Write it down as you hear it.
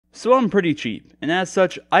So I'm pretty cheap, and as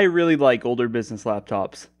such, I really like older business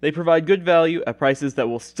laptops. They provide good value at prices that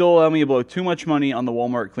will still allow me to blow too much money on the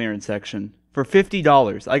Walmart clearance section. For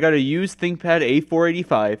 $50, I got a used Thinkpad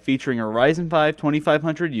A485 featuring a Ryzen 5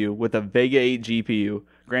 2500U with a Vega 8 GPU.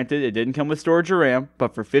 Granted, it didn't come with storage or RAM,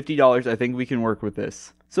 but for $50 I think we can work with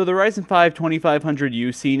this. So the Ryzen 5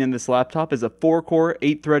 2500U seen in this laptop is a 4-core,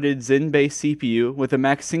 8-threaded Zen-based CPU with a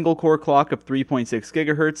max single-core clock of 3.6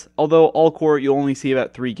 GHz, although all-core you'll only see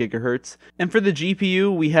about 3 GHz. And for the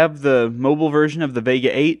GPU, we have the mobile version of the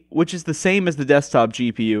Vega 8, which is the same as the desktop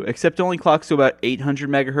GPU, except only clocks to about 800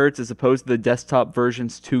 MHz as opposed to the desktop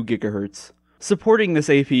version's 2 GHz. Supporting this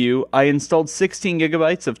APU, I installed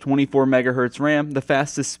 16GB of 24 MHz RAM, the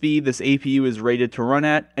fastest speed this APU is rated to run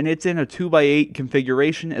at, and it's in a 2x8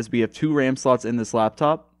 configuration as we have 2 RAM slots in this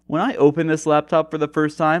laptop. When I opened this laptop for the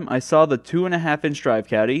first time, I saw the 2.5-inch drive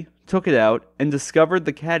caddy, took it out, and discovered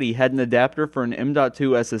the caddy had an adapter for an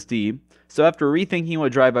M.2 SSD. So after rethinking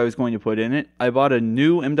what drive I was going to put in it, I bought a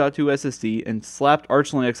new M.2 SSD and slapped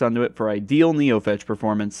Arch Linux onto it for ideal NeoFetch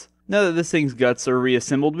performance. Now that this thing's guts are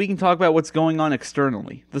reassembled, we can talk about what's going on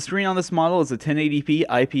externally. The screen on this model is a 1080p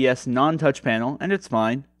IPS non-touch panel, and it's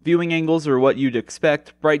fine. Viewing angles are what you'd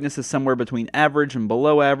expect, brightness is somewhere between average and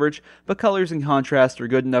below average, but colors and contrast are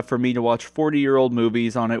good enough for me to watch 40-year-old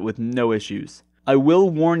movies on it with no issues. I will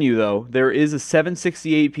warn you though, there is a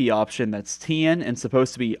 768p option that's TN and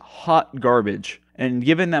supposed to be hot garbage. And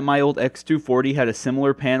given that my old X240 had a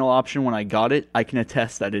similar panel option when I got it, I can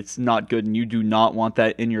attest that it's not good and you do not want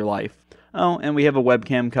that in your life. Oh, and we have a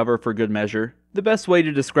webcam cover for good measure. The best way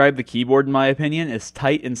to describe the keyboard in my opinion is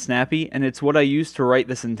tight and snappy, and it's what I used to write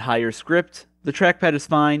this entire script. The trackpad is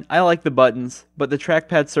fine, I like the buttons, but the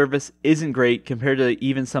trackpad surface isn't great compared to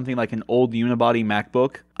even something like an old unibody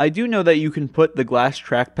MacBook. I do know that you can put the glass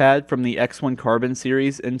trackpad from the X1 Carbon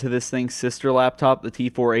series into this thing's sister laptop, the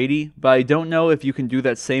T480, but I don't know if you can do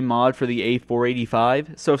that same mod for the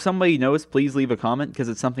A485, so if somebody knows, please leave a comment because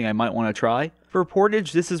it's something I might want to try. For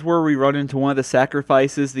portage, this is where we run into one of the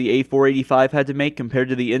sacrifices the A485 had to make compared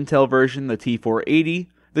to the Intel version, the T480.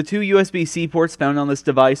 The 2 USB-C ports found on this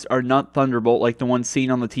device are not Thunderbolt like the ones seen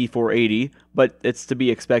on the T480, but it's to be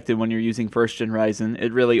expected when you're using 1st Gen Ryzen.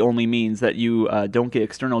 It really only means that you don't get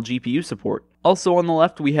external GPU support. Also on the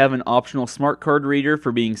left we have an optional smart card reader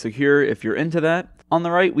for being secure if you're into that. On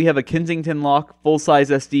the right we have a Kensington lock, full-size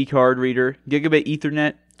SD card reader, gigabit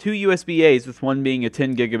Ethernet, 2 USB-As with one being a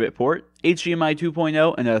 10 gigabit port, HDMI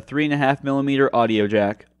 2.0, and a 3.5mm audio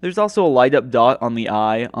jack. There's also a light-up dot on the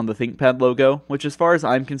eye on the ThinkPad logo, which as far as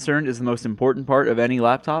I'm concerned is the most important part of any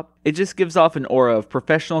laptop. It just gives off an aura of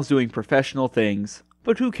professionals doing professional things.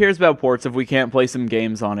 But who cares about ports if we can't play some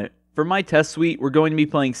games on it? For my test suite, we're going to be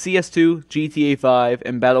playing CS2, GTA 5,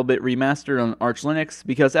 and BattleBit Remastered on Arch Linux,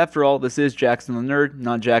 because after all, this is JaxonTheNerd,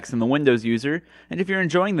 not Jackson the Windows user, and if you're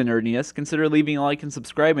enjoying the nerdiness, consider leaving a like and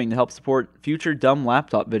subscribing to help support future dumb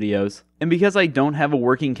laptop videos. And because I don't have a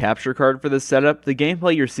working capture card for this setup, the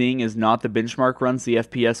gameplay you're seeing is not the benchmark runs the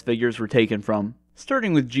FPS figures were taken from.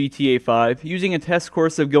 Starting with GTA 5, using a test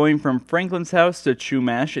course of going from Franklin's house to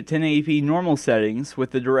Chumash at 1080p normal settings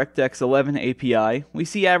with the DirectX 11 API, we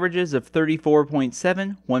see averages of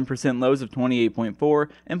 34.7, 1% lows of 28.4,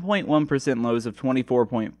 and 0.1% lows of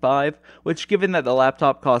 24.5, which given that the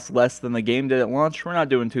laptop costs less than the game did at launch, we're not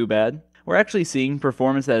doing too bad. We're actually seeing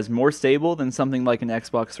performance that is more stable than something like an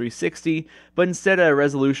Xbox 360, but instead at a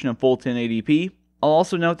resolution of full 1080p. I'll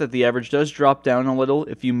also note that the average does drop down a little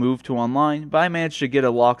if you move to online, but I managed to get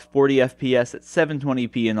a locked 40 FPS at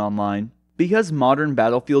 720p in online. Because modern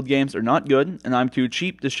Battlefield games are not good, and I'm too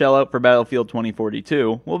cheap to shell out for Battlefield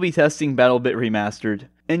 2042, we'll be testing BattleBit Remastered.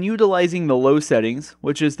 And utilizing the low settings,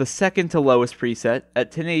 which is the second to lowest preset,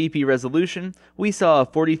 at 1080p resolution, we saw a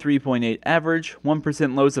 43.8 average,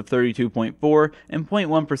 1% lows of 32.4, and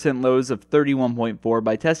 0.1% lows of 31.4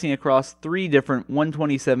 by testing across 3 different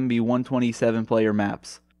 127x127 player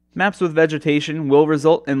maps. Maps with vegetation will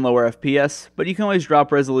result in lower FPS, but you can always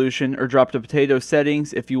drop resolution or drop to potato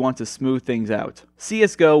settings if you want to smooth things out.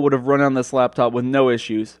 CSGO would have run on this laptop with no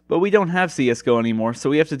issues, but we don't have CSGO anymore, so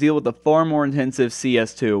we have to deal with the far more intensive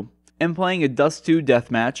CS2. And playing a Dust 2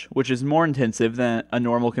 deathmatch, which is more intensive than a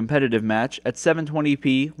normal competitive match, at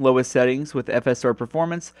 720p lowest settings with FSR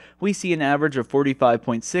performance, we see an average of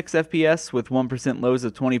 45.6 FPS with 1% lows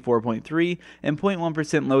of 24.3 and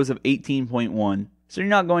 0.1% lows of 18.1. So you're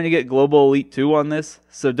not going to get Global Elite 2 on this,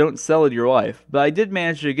 so don't sell it to your wife, but I did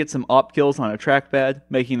manage to get some op kills on a trackpad,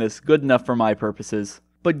 making this good enough for my purposes.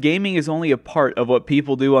 But gaming is only a part of what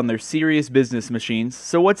people do on their serious business machines,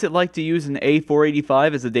 so what's it like to use an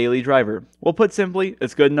A485 as a daily driver? Well, put simply,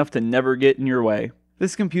 it's good enough to never get in your way.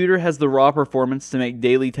 This computer has the raw performance to make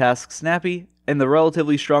daily tasks snappy, and the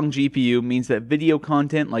relatively strong GPU means that video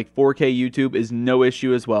content like 4K YouTube is no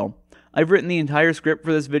issue as well. I've written the entire script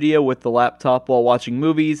for this video with the laptop while watching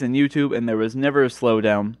movies and YouTube, and there was never a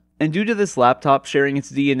slowdown. And due to this laptop sharing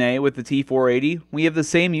its DNA with the T480, we have the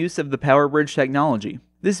same use of the power bridge technology.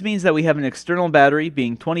 This means that we have an external battery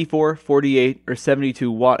being 24, 48, or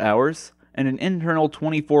 72 watt hours, and an internal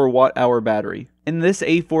 24 watt hour battery. In this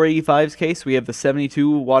A485's case, we have the 72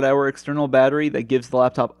 watt hour external battery that gives the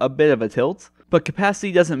laptop a bit of a tilt, but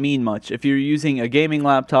capacity doesn't mean much if you're using a gaming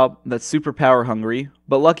laptop that's super power hungry,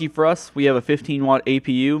 but lucky for us, we have a 15 watt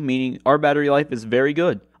APU, meaning our battery life is very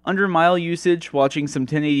good. Under mild usage, watching some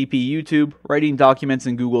 1080p YouTube, writing documents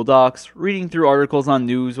in Google Docs, reading through articles on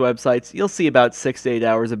news websites, you'll see about 6 to 8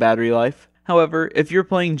 hours of battery life. However, if you're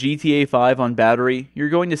playing GTA 5 on battery, you're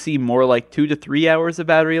going to see more like 2 to 3 hours of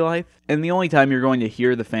battery life, and the only time you're going to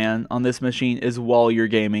hear the fan on this machine is while you're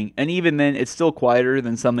gaming, and even then it's still quieter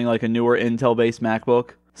than something like a newer Intel-based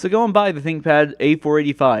MacBook. So go and buy the Thinkpad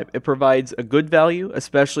A485. It provides a good value,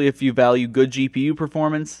 especially if you value good GPU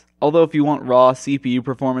performance. Although if you want raw CPU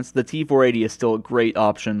performance, the T480 is still a great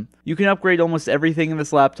option. You can upgrade almost everything in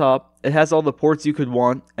this laptop, it has all the ports you could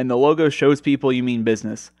want, and the logo shows people you mean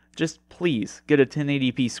business. Just please get a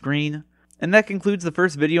 1080p screen. And that concludes the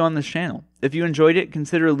first video on this channel. If you enjoyed it,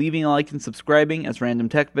 consider leaving a like and subscribing, as random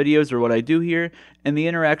tech videos are what I do here, and the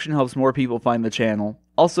interaction helps more people find the channel.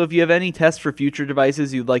 Also, if you have any tests for future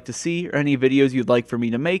devices you'd like to see, or any videos you'd like for me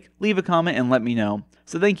to make, leave a comment and let me know.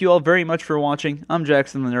 So thank you all very much for watching. I'm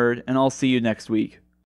JaxonTheNerd, and I'll see you next week.